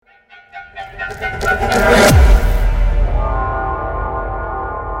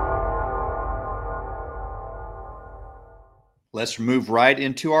Let's move right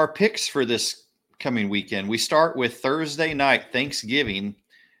into our picks for this coming weekend. We start with Thursday night, Thanksgiving,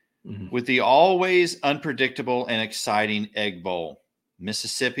 with the always unpredictable and exciting Egg Bowl.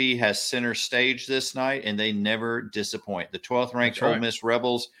 Mississippi has center stage this night, and they never disappoint. The 12th ranked Ole Miss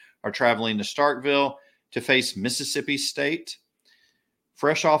Rebels are traveling to Starkville to face Mississippi State,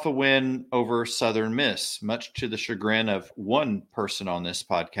 fresh off a win over Southern Miss, much to the chagrin of one person on this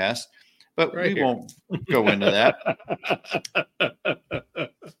podcast. But we won't go into that.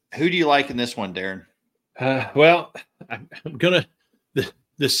 Who do you like in this one, Darren? Well, I'm going to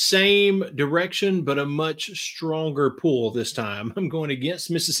the same direction, but a much stronger pull this time. I'm going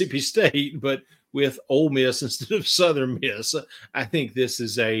against Mississippi State, but with Ole Miss instead of Southern Miss. I think this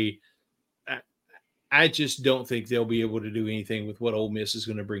is I just don't think they'll be able to do anything with what Ole Miss is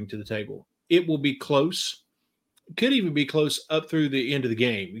going to bring to the table. It will be close. Could even be close up through the end of the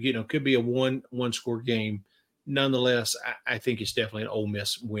game. Could be a one-score game. Nonetheless, I think it's definitely an Ole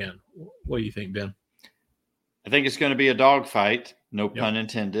Miss win. What do you think, Ben? I think it's going to be a dogfight. No pun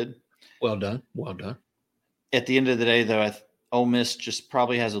intended. Well done. Well done. At the end of the day, though, Ole Miss just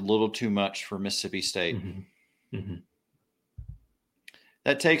probably has a little too much for Mississippi State.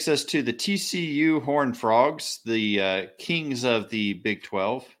 That takes us to the TCU Horned Frogs, the kings of the Big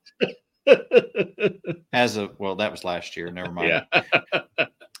 12. That was last year. Never mind. Yeah.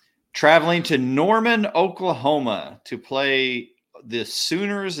 Traveling to Norman, Oklahoma to play the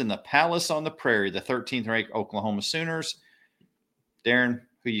Sooners in the Palace on the Prairie, the 13th ranked Oklahoma Sooners. Darren,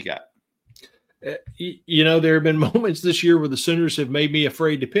 who you got? There have been moments this year where the Sooners have made me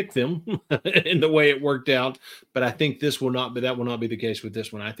afraid to pick them in the way it worked out. But I think that will not be the case with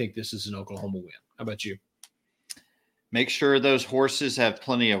this one. I think this is an Oklahoma win. How about you? Make sure those horses have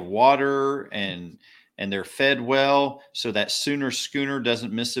plenty of water and they're fed well so that Sooner schooner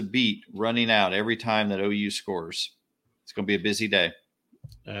doesn't miss a beat running out every time that OU scores. It's going to be a busy day.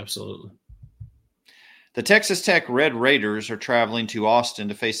 Absolutely. The Texas Tech Red Raiders are traveling to Austin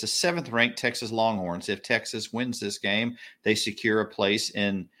to face the 7th-ranked Texas Longhorns. If Texas wins this game, they secure a place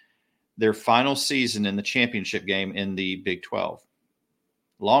in their final season in the championship game in the Big 12.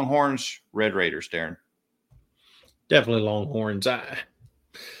 Longhorns, Red Raiders, Darren. Definitely Longhorns.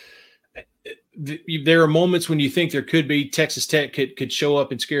 There are moments when you think there could be Texas Tech could show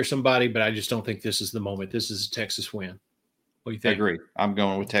up and scare somebody, but I just don't think this is the moment. This is a Texas win. What do you think? I agree. I'm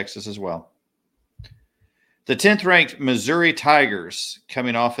going with Texas as well. The 10th-ranked Missouri Tigers,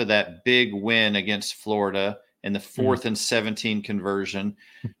 coming off of that big win against Florida in the 4th and 17 conversion,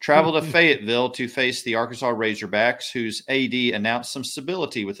 travel to Fayetteville to face the Arkansas Razorbacks, whose AD announced some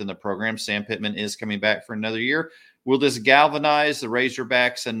stability within the program. Sam Pittman is coming back for another year. Will this galvanize the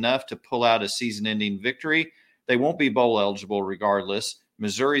Razorbacks enough to pull out a season-ending victory? They won't be bowl eligible regardless.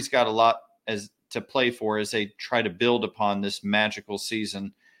 Missouri's got a lot to play for as they try to build upon this magical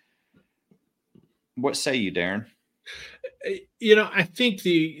season. What say you, Darren? I think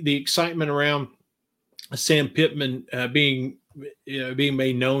the excitement around Sam Pittman being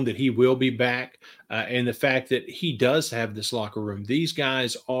made known that he will be back, and the fact that he does have this locker room. These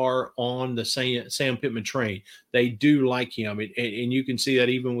guys are on the Sam Pittman train. They do like him, and you can see that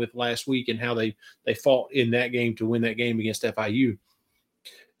even with last week and how they fought in that game to win that game against FIU.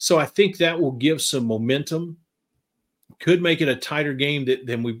 So I think that will give some momentum. Could make it a tighter game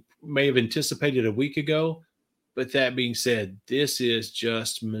than we may have anticipated a week ago. But that being said, this is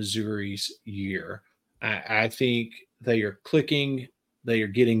just Missouri's year. I think they are clicking. They are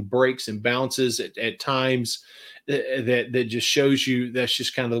getting breaks and bounces at times that just shows you that's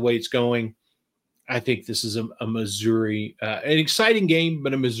just kind of the way it's going. I think this is a Missouri, an exciting game,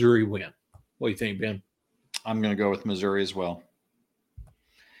 but a Missouri win. What do you think, Ben? I'm going to go with Missouri as well.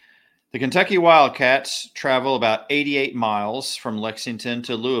 The Kentucky Wildcats travel about 88 miles from Lexington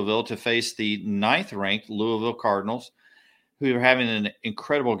to Louisville to face the 9th-ranked Louisville Cardinals, who are having an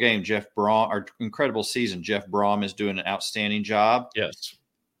incredible game. Incredible season. Jeff Brom is doing an outstanding job. Yes.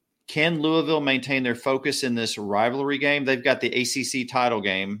 Can Louisville maintain their focus in this rivalry game? They've got the ACC title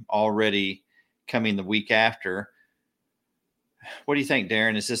game already coming the week after. What do you think,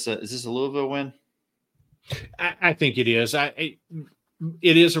 Darren? Is this a Louisville win? I think it is.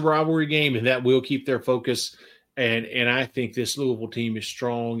 It is a rivalry game, and that will keep their focus. And I think this Louisville team is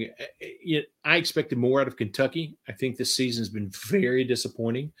strong. I expected more out of Kentucky. I think this season has been very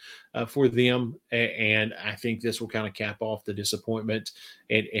disappointing for them, and I think this will kind of cap off the disappointment,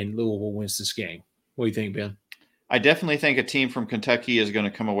 and Louisville wins this game. What do you think, Ben? I definitely think a team from Kentucky is going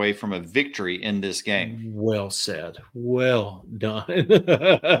to come away from a victory in this game. Well said. Well done. But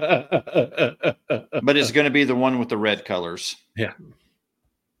it's going to be the one with the red colors. Yeah.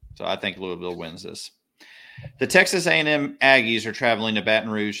 So I think Louisville wins this. The Texas A&M Aggies are traveling to Baton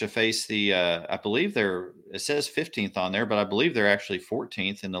Rouge to face the, I believe it says 15th on there, but I believe they're actually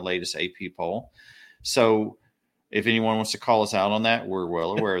 14th in the latest AP poll. So if anyone wants to call us out on that, we're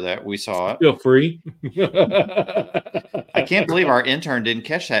well aware of that. We saw it. Feel free. I can't believe our intern didn't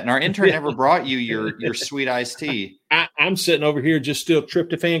catch that. And our intern never brought you your sweet iced tea. I'm sitting over here just still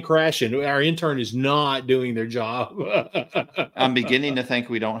tryptophan crashing. Our intern is not doing their job. I'm beginning to think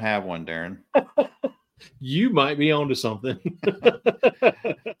we don't have one, Darren. You might be onto something.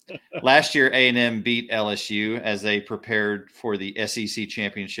 Last year, A&M beat LSU as they prepared for the SEC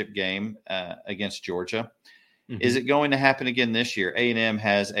championship game against Georgia. Mm-hmm. Is it going to happen again this year? A&M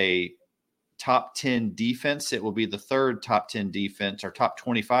has a top 10 defense. It will be the third top 10 defense or top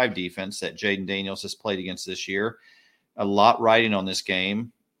 25 defense that Jaden Daniels has played against this year. A lot riding on this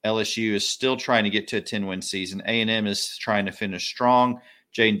game. LSU is still trying to get to a 10-win season. A&M is trying to finish strong.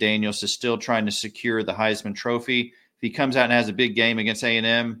 Jaden Daniels is still trying to secure the Heisman Trophy. If he comes out and has a big game against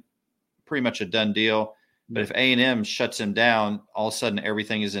A&M, pretty much a done deal. But if A&M shuts him down, all of a sudden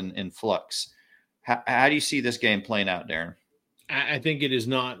everything is in flux. How do you see this game playing out, Darren? I think it is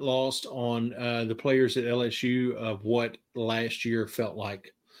not lost on the players at LSU of what last year felt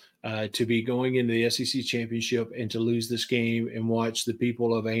like to be going into the SEC championship and to lose this game and watch the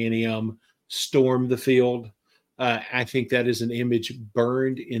people of A&M storm the field. I think that is an image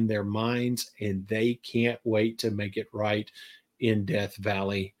burned in their minds, and they can't wait to make it right in Death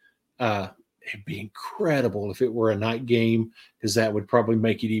Valley. It'd be incredible if it were a night game, because that would probably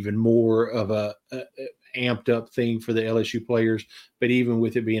make it even more of a amped up thing for the LSU players. But even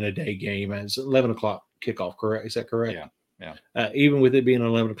with it being a day game, it's 11 o'clock kickoff, correct? Is that correct? Yeah. Even with it being an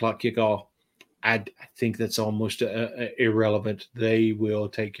 11 o'clock kickoff, I think that's almost irrelevant. They will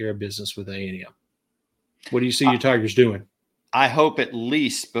take care of business with A&M. What do you see your Tigers doing? I hope at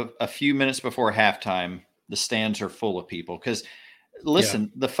least a few minutes before halftime, the stands are full of people. Because,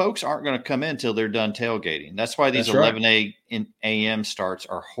 listen, the folks aren't going to come in until they're done tailgating. That's why these 11 a.m. starts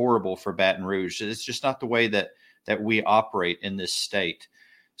are horrible for Baton Rouge. It's just not the way that we operate in this state.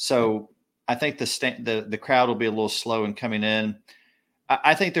 So I think the crowd will be a little slow in coming in.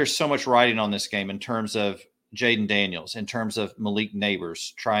 I think there's so much riding on this game in terms of Jaden Daniels, in terms of Malik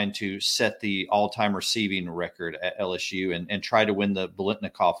Neighbors trying to set the all-time receiving record at LSU and try to win the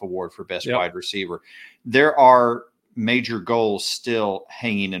Biletnikoff Award for best wide receiver. There are major goals still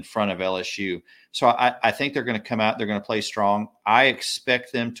hanging in front of LSU. So I think they're going to come out. They're going to play strong. I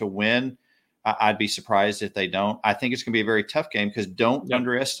expect them to win. I'd be surprised if they don't. I think it's going to be a very tough game because don't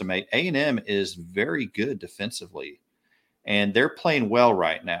underestimate. A&M is very good defensively, and they're playing well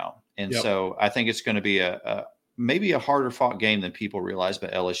right now. And so I think it's going to be maybe a harder fought game than people realize,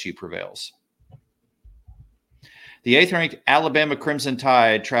 but LSU prevails. The 8th-ranked Alabama Crimson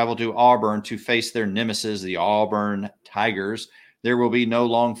Tide travel to Auburn to face their nemesis, the Auburn Tigers. There will be no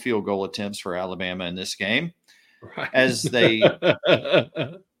long field goal attempts for Alabama in this game as they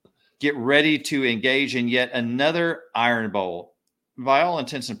get ready to engage in yet another Iron Bowl. By all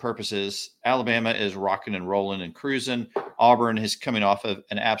intents and purposes, Alabama is rocking and rolling and cruising. Auburn is coming off of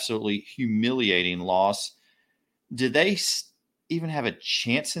an absolutely humiliating loss. Did they even have a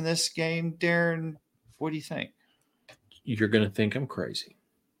chance in this game, Darren? What do you think? You're going to think I'm crazy.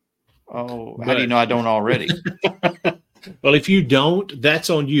 Oh, how do you know I don't already? Well, if you don't, that's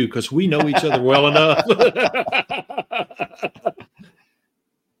on you because we know each other well enough.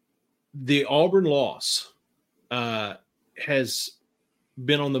 The Auburn loss has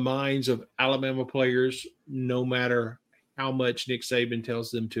been on the minds of Alabama players no matter how much Nick Saban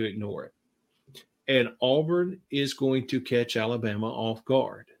tells them to ignore it. And Auburn is going to catch Alabama off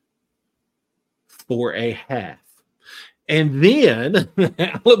guard for a half. And then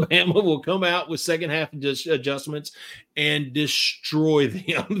Alabama will come out with second half adjustments and destroy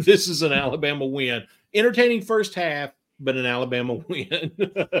them. This is an Alabama win. Entertaining first half, but an Alabama win.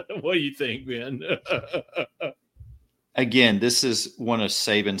 What do you think, Ben? Again, this is one of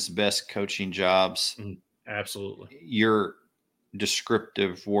Saban's best coaching jobs. Absolutely. Your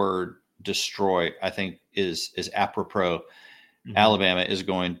descriptive word, destroy, I think is apropos. Mm-hmm. Alabama is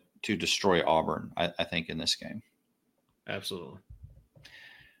going to destroy Auburn, I think, in this game. Absolutely.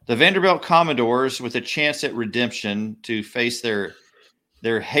 The Vanderbilt Commodores, with a chance at redemption to face their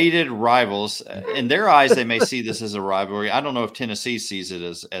hated rivals. In their eyes, they may see this as a rivalry. I don't know if Tennessee sees it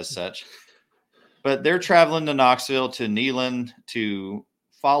as such. But they're traveling to Knoxville, to Neyland, to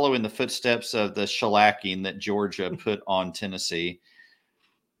follow in the footsteps of the shellacking that Georgia put on Tennessee.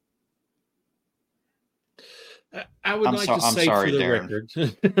 I would like to I'm say sorry, for the Darren.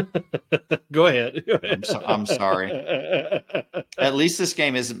 record. Go ahead. I'm sorry. At least this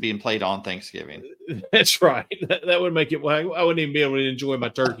game isn't being played on Thanksgiving. That's right. That would make it. Well, I wouldn't even be able to enjoy my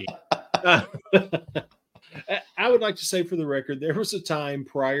turkey. I would like to say for the record, there was a time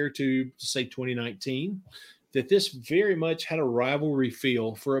prior to, say, 2019 that this very much had a rivalry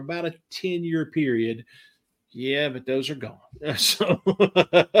feel for about a 10-year period. Yeah, but those are gone. So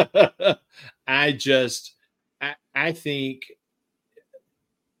I think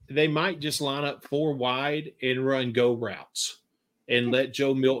they might just line up 4 wide and run go routes and let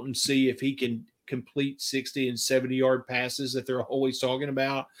Joe Milton see if he can complete 60 and 70-yard passes that they're always talking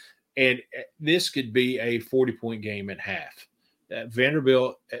about. And this could be a 40-point game at half.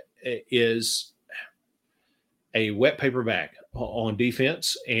 Vanderbilt is a wet paper bag on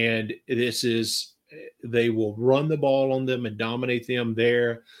defense, and they will run the ball on them and dominate them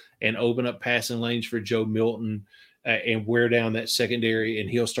there and open up passing lanes for Joe Milton and wear down that secondary, and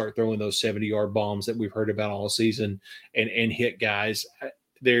he'll start throwing those 70-yard bombs that we've heard about all season and hit guys.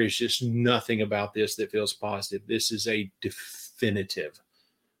 There's just nothing about this that feels positive. This is a definitive,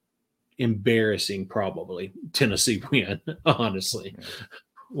 embarrassing, probably Tennessee win, honestly.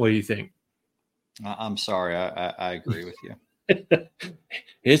 What do you think? I'm sorry. I agree with you.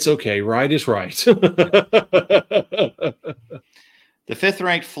 It's okay. Right is right. The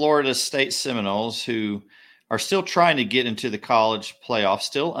 5th-ranked Florida State Seminoles, who are still trying to get into the college playoff,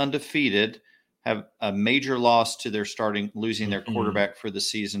 still undefeated, have a major loss to losing their quarterback for the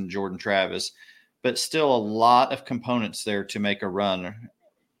season, Jordan Travis, but still a lot of components there to make a run,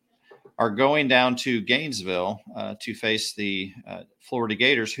 are going down to Gainesville to face the Florida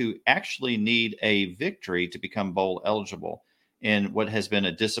Gators, who actually need a victory to become bowl eligible in what has been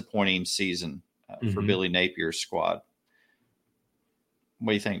a disappointing season for Billy Napier's squad.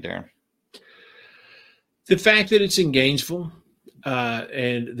 What do you think, Darren? The fact that it's in Gainesville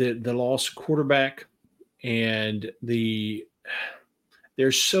and the lost quarterback and there's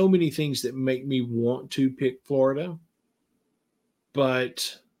so many things that make me want to pick Florida,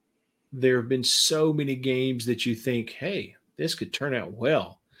 but there have been so many games that you think, hey, this could turn out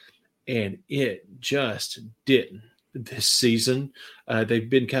well. And it just didn't this season. They've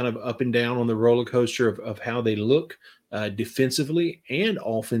been kind of up and down on the roller coaster of how they look defensively and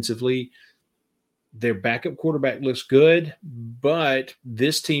offensively. Their backup quarterback looks good, but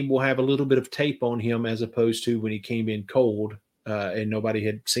this team will have a little bit of tape on him as opposed to when he came in cold and nobody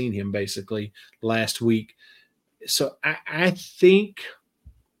had seen him basically last week. So I think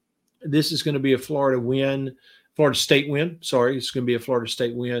this is going to be a Florida State win. Sorry, it's going to be a Florida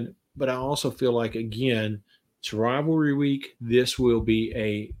State win. But I also feel like, again, it's rivalry week. This will be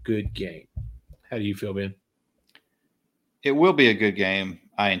a good game. How do you feel, Ben? It will be a good game,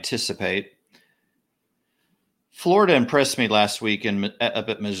 I anticipate. Florida impressed me last week up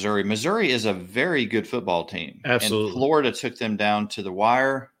at Missouri. Missouri is a very good football team. Absolutely. And Florida took them down to the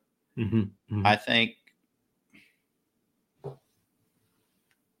wire. I think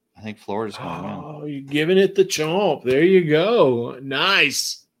Florida's going to win. Oh, you're giving it the chomp. There you go.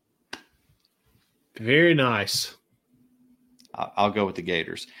 Nice. Very nice. I'll go with the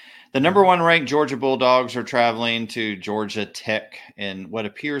Gators. The number 1 ranked Georgia Bulldogs are traveling to Georgia Tech in what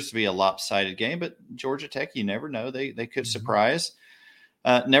appears to be a lopsided game, but Georgia Tech, you never know. They could surprise.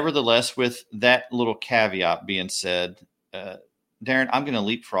 Nevertheless, with that little caveat being said, Darren, I'm going to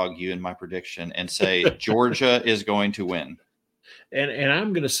leapfrog you in my prediction and say Georgia is going to win. And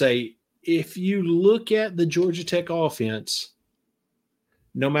I'm going to say, if you look at the Georgia Tech offense,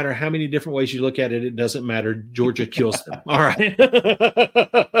 no matter how many different ways you look at it, it doesn't matter. Georgia kills them. All right.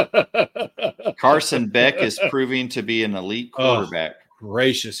 Carson Beck is proving to be an elite quarterback. Oh,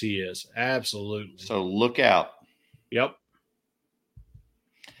 gracious, he is. Absolutely. So look out. Yep.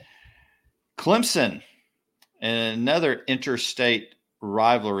 Clemson, another interstate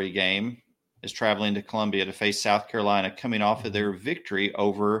rivalry game, is traveling to Columbia to face South Carolina, coming off of their victory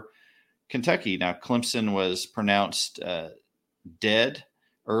over Kentucky. Now, Clemson was pronounced dead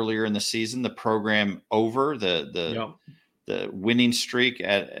earlier in the season. The program over, the winning streak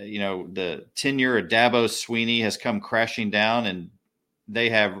at the tenure of Dabo Swinney has come crashing down, and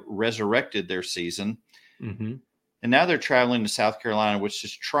they have resurrected their season. And now they're traveling to South Carolina, which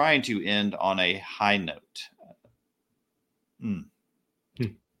is trying to end on a high note.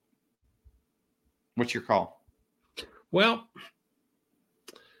 What's your call? Well,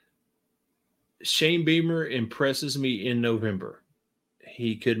 Shane Beamer impresses me in November.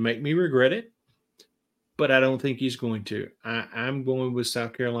 He could make me regret it, but I don't think he's going to. I'm going with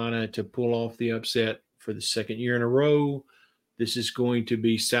South Carolina to pull off the upset for the second year in a row. This is going to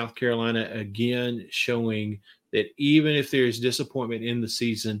be South Carolina again showing that even if there is disappointment in the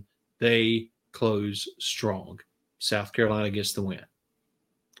season, they close strong. South Carolina gets the win.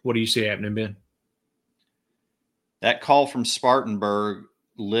 What do you see happening, Ben? That call from Spartanburg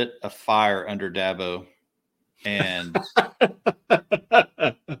lit a fire under Dabo. And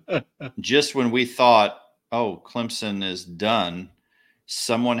just when we thought, oh, Clemson is done,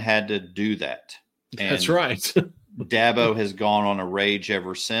 someone had to do that. And that's right. Dabo has gone on a rage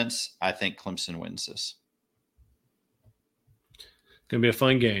ever since. I think Clemson wins this. Going to be a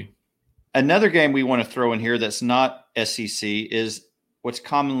fun game. Another game we want to throw in here that's not SEC is what's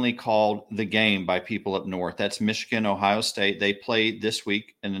commonly called the game by people up north. That's Michigan, Ohio State. They played this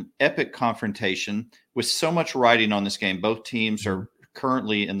week in an epic confrontation with so much riding on this game. Both teams are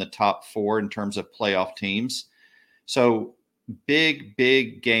currently in the top 4 in terms of playoff teams. So big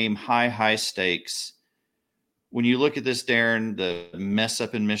game, high stakes. When you look at this, Darren, the mess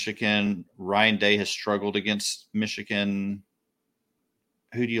up in Michigan, Ryan Day has struggled against Michigan.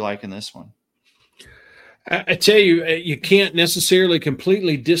 Who do you like in this one? I tell you, you can't necessarily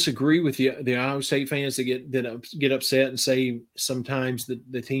completely disagree with the Ohio State fans that get upset and say sometimes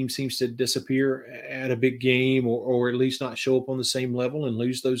the team seems to disappear at a big game or at least not show up on the same level and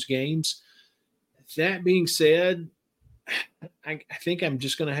lose those games. That being said, I think I'm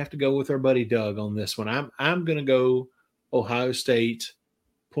just going to have to go with our buddy Doug on this one. I'm going to go Ohio State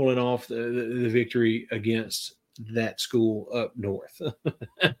pulling off the victory against that school up north.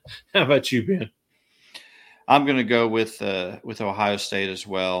 How about you, Ben? I'm going to go with Ohio State as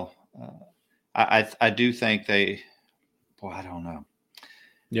well. I do think I don't know.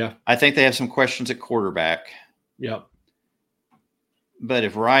 Yeah. I think they have some questions at quarterback. Yep. But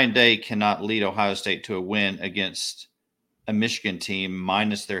if Ryan Day cannot lead Ohio State to a win against a Michigan team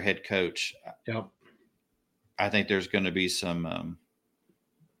minus their head coach, yep, I think there's going to be some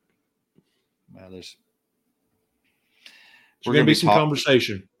there's going to be some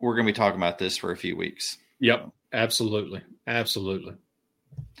conversation. We're going to be talking about this for a few weeks. Yep, absolutely.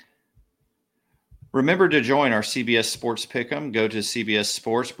 Remember to join our CBS Sports Pick'em. Go to CBS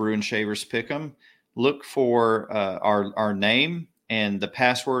Sports, Brew and Shavers Pick'em. Look for our name, and the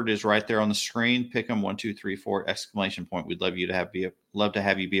password is right there on the screen. Pick'em 1234 exclamation point. We'd love to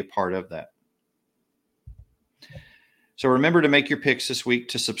have you be a part of that. So remember to make your picks this week,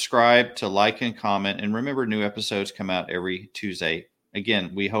 to subscribe, to like and comment, and remember new episodes come out every Tuesday.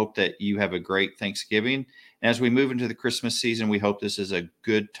 Again, we hope that you have a great Thanksgiving. And as we move into the Christmas season, we hope this is a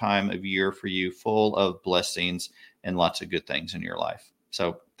good time of year for you, full of blessings and lots of good things in your life.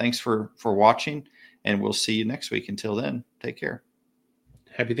 So thanks for watching, and we'll see you next week. Until then, take care.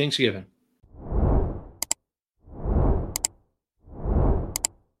 Happy Thanksgiving.